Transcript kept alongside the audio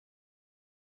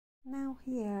Now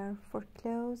here for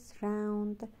close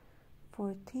round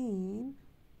 14,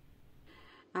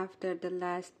 after the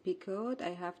last picot I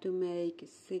have to make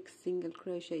 6 single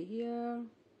crochet here.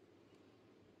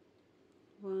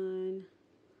 1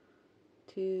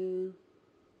 2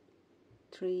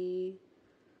 3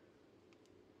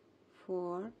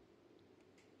 4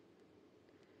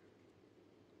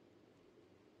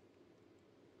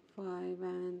 5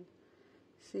 and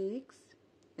 6.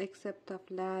 Except of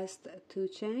last 2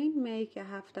 chain, make a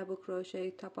half double crochet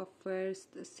top of first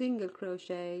single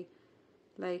crochet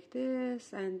like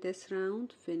this, and this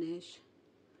round finish.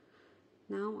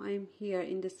 Now I'm here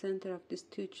in the center of this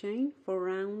 2 chain for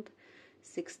round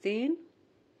 16.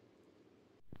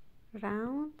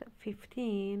 Round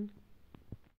 15,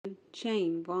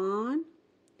 chain 1,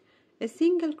 a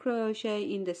single crochet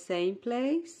in the same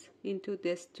place into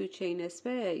this 2 chain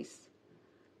space,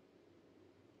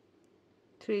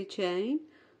 3 chain,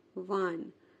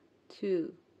 1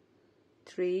 2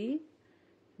 3,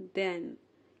 then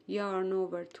yarn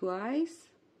over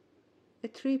twice, a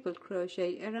triple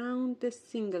crochet around the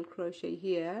single crochet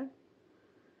here.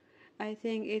 I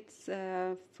think it's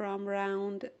from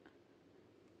round,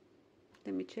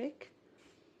 let me check,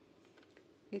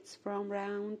 it's from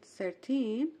round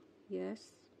 13, yes,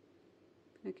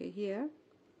 okay, here.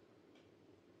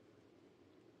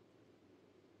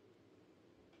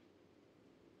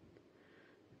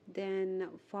 Then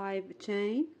 5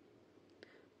 chain,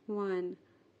 1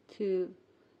 2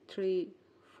 3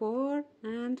 4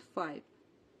 and 5,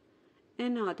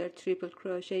 another triple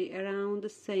crochet around the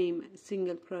same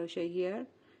single crochet here,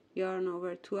 yarn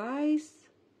over twice,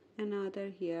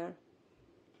 another here,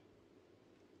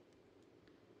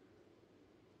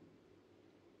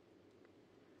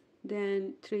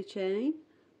 then 3 chain,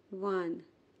 1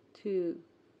 2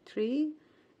 3,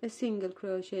 a single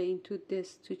crochet into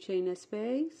this 2 chain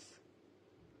space,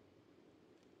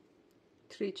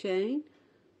 3 chain,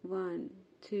 1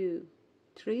 2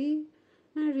 3,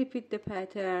 and repeat the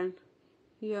pattern,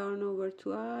 yarn over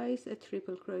twice, a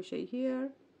triple crochet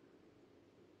here,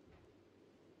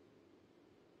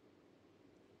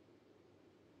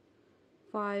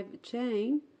 five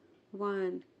chain,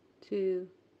 1 2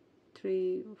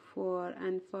 3 4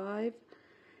 and 5,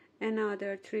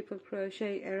 another triple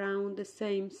crochet around the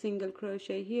same single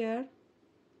crochet here,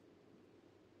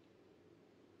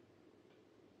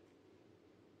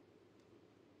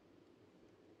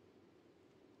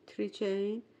 three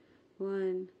chain,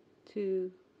 1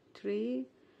 2 3,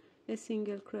 a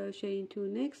single crochet into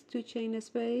next 2 chain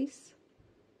space,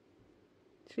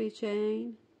 3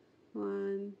 chain,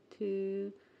 1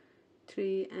 2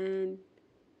 3, and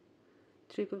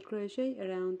triple crochet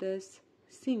around this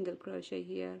single crochet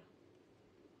here.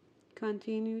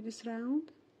 Continue this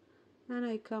round, and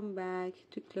I come back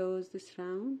to close this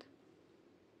round.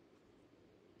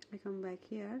 I come back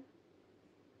here,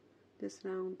 this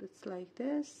round it's like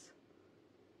this.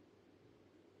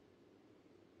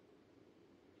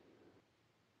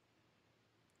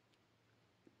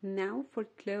 Now for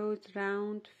close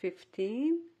round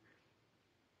 15,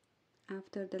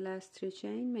 after the last 3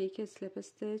 chain, make a slip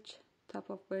stitch top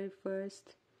of very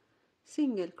first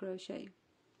single crochet.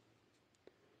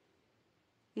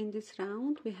 In this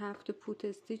round we have to put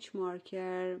a stitch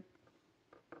marker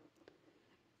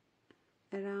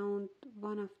around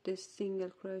one of this single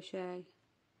crochet.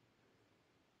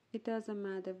 It doesn't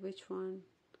matter which one.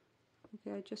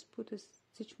 Okay, I just put a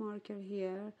stitch marker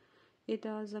here. It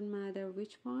doesn't matter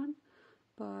which one,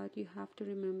 but you have to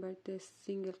remember this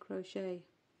single crochet.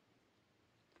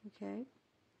 Okay,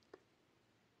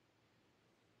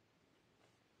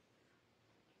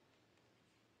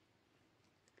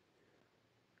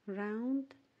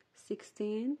 round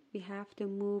 16 we have to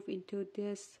move into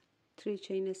this 3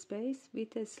 chain space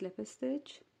with a slip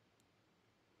stitch,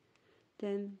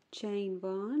 then chain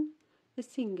 1, a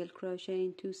single crochet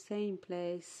into same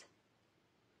place,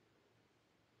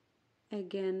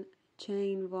 again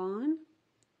chain 1,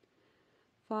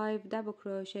 5 double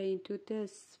crochet into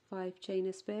this 5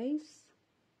 chain space,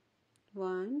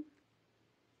 1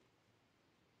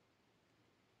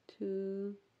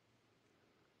 2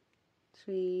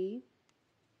 3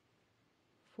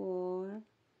 4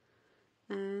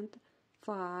 and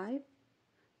 5,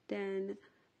 then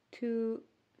 2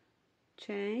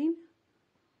 chain,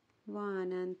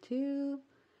 1 and 2,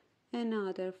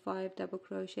 another 5 double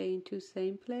crochet into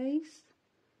same place,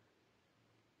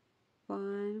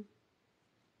 1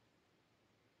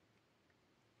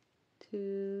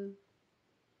 2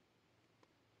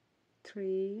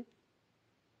 3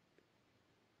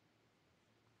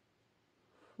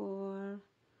 4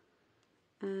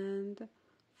 and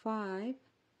 5,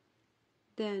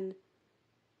 then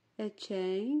a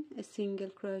chain, a single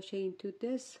crochet into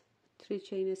this 3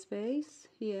 chain space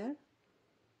here,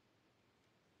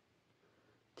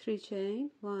 3 chain,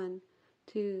 1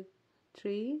 2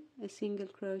 3, a single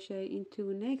crochet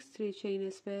into next 3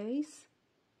 chain space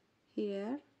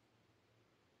here,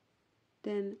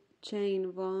 then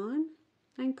chain 1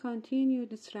 and continue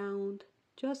this round.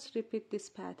 Just repeat this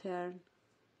pattern.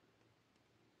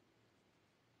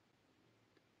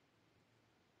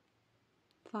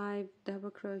 5 double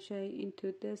crochet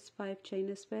into this 5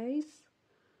 chain space,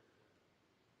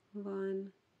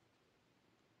 1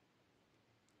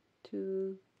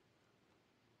 2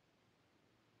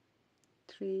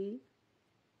 3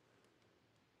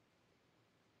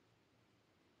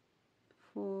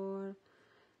 4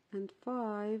 and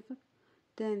 5,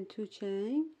 then 2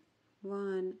 chain,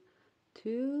 1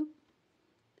 2,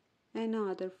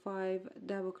 another 5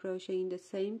 double crochet in the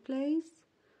same place,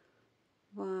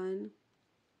 1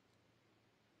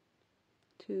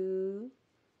 2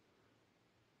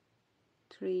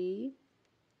 3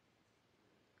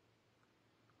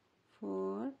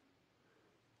 4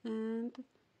 and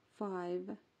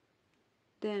 5,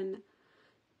 then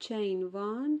chain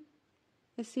 1,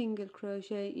 a single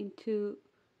crochet into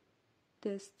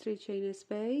this 3 chain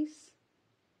space,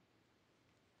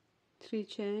 3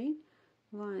 chain,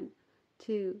 1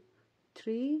 2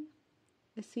 3,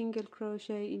 a single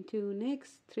crochet into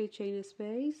next 3 chain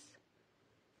space,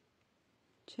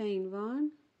 chain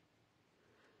 1,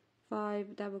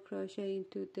 5 double crochet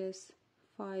into this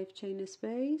 5 chain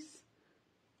space,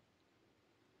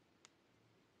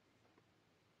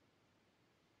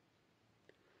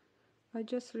 I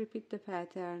just repeat the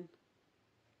pattern.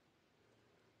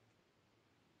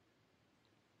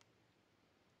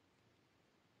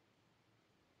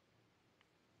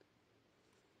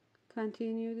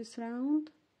 Continue this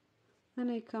round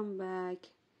and I come back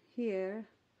here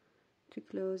to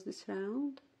close this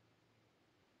round.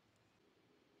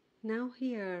 Now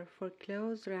here for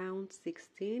close round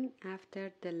 16,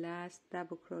 after the last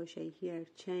double crochet here,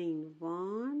 chain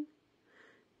 1,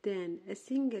 then a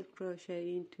single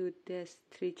crochet into this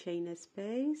 3 chain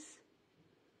space,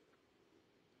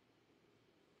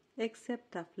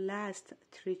 except of last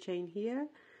 3 chain here,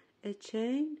 a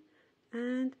chain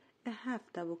and a half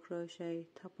double crochet,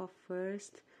 top of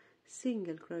first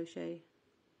single crochet.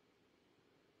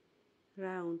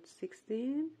 Round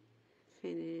 16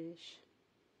 finish.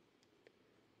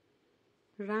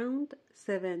 Round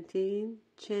 17,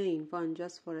 chain 1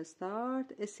 just for a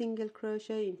start, a single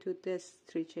crochet into this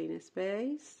 3 chain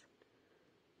space,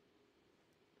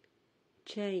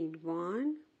 chain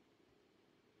 1,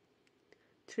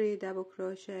 3 double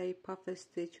crochet, puff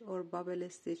stitch or bubble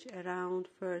stitch around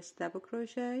first double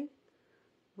crochet,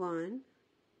 1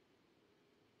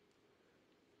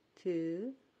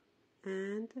 2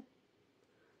 and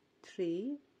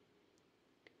 3.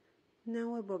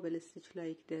 Now a bubble stitch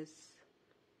like this,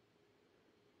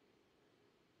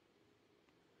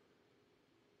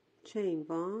 chain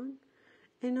 1,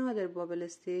 another bubble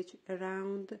stitch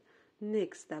around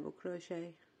next double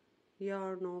crochet,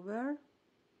 yarn over,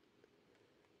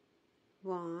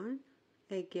 1,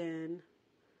 again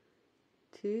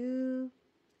 2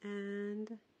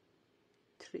 and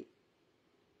 3.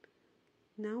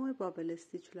 Now a bubble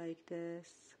stitch like this,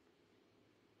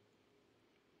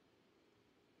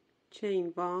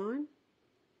 chain 1,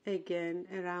 again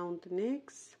around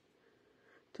next,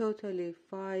 totally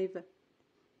 5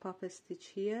 puff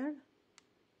stitch here,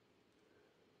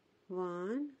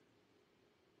 1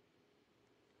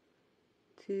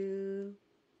 2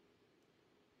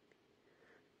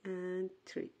 and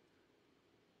 3,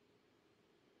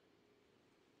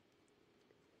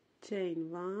 chain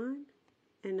 1,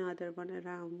 another one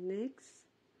around next,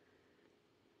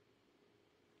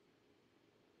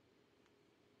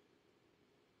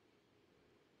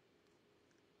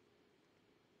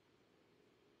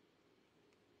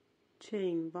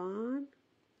 chain 1,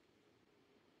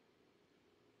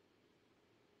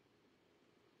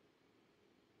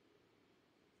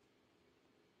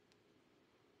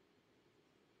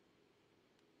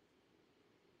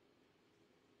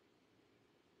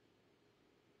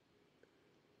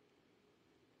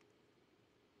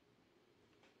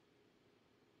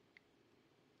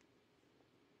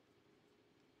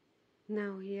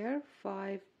 now here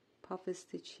 5 puff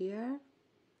stitch here,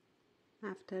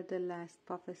 after the last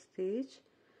puff stitch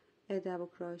a double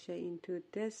crochet into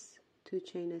this 2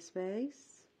 chain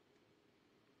space,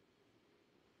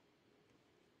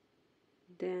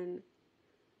 then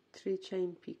 3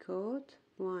 chain picot,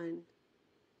 1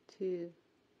 2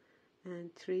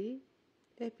 and 3,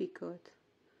 a picot,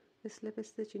 a slip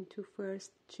stitch into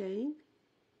first chain,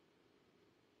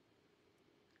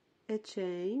 a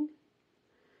chain,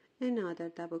 another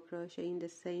double crochet in the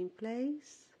same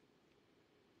place.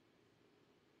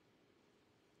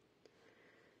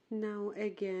 Now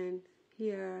again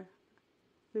here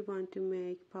we want to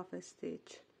make puff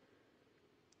stitch.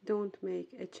 Don't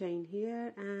make a chain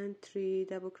here, and 3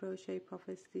 double crochet puff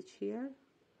stitch here.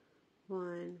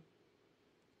 1,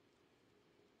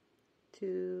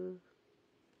 2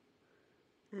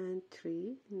 and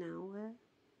 3. Now a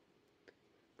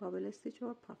bubble stitch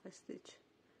or puff stitch.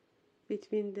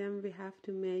 Between them we have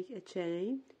to make a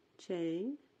chain,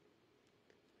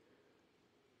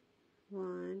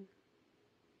 1,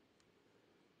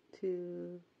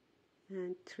 2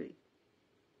 and 3.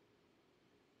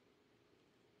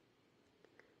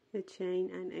 A chain,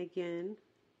 and again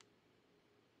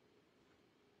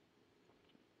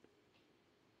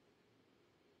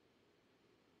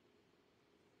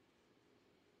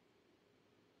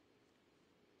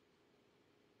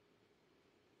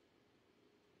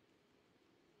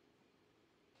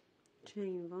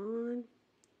chain 1,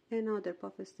 another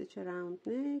puff stitch around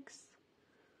next,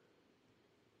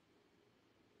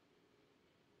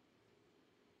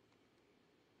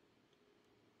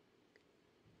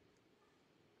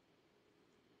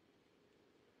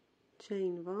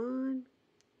 chain 1,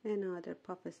 another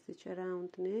puff stitch around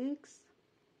next,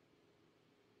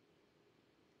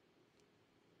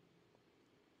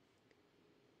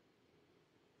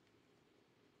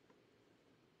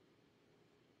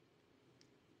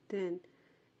 then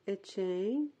a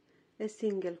chain, a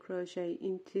single crochet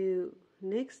into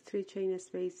next 3 chain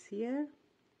space here,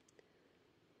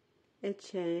 a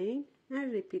chain,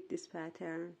 and repeat this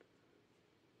pattern.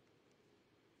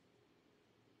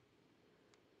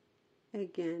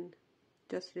 Again,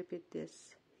 just repeat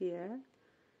this here.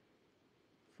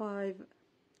 5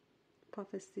 puff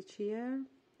stitch here,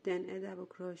 then a double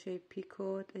crochet,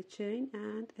 picot, a chain,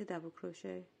 and a double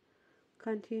crochet.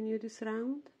 Continue this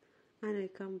round, and I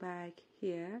come back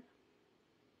here.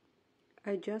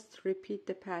 I just repeat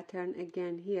the pattern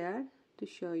again here to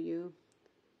show you.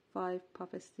 5 puff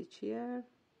stitch here,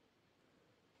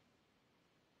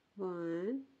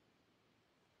 1,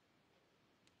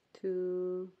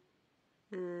 2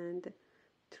 and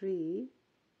 3,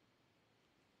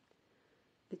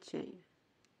 a chain,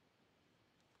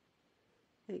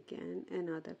 again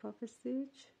another puff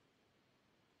stitch,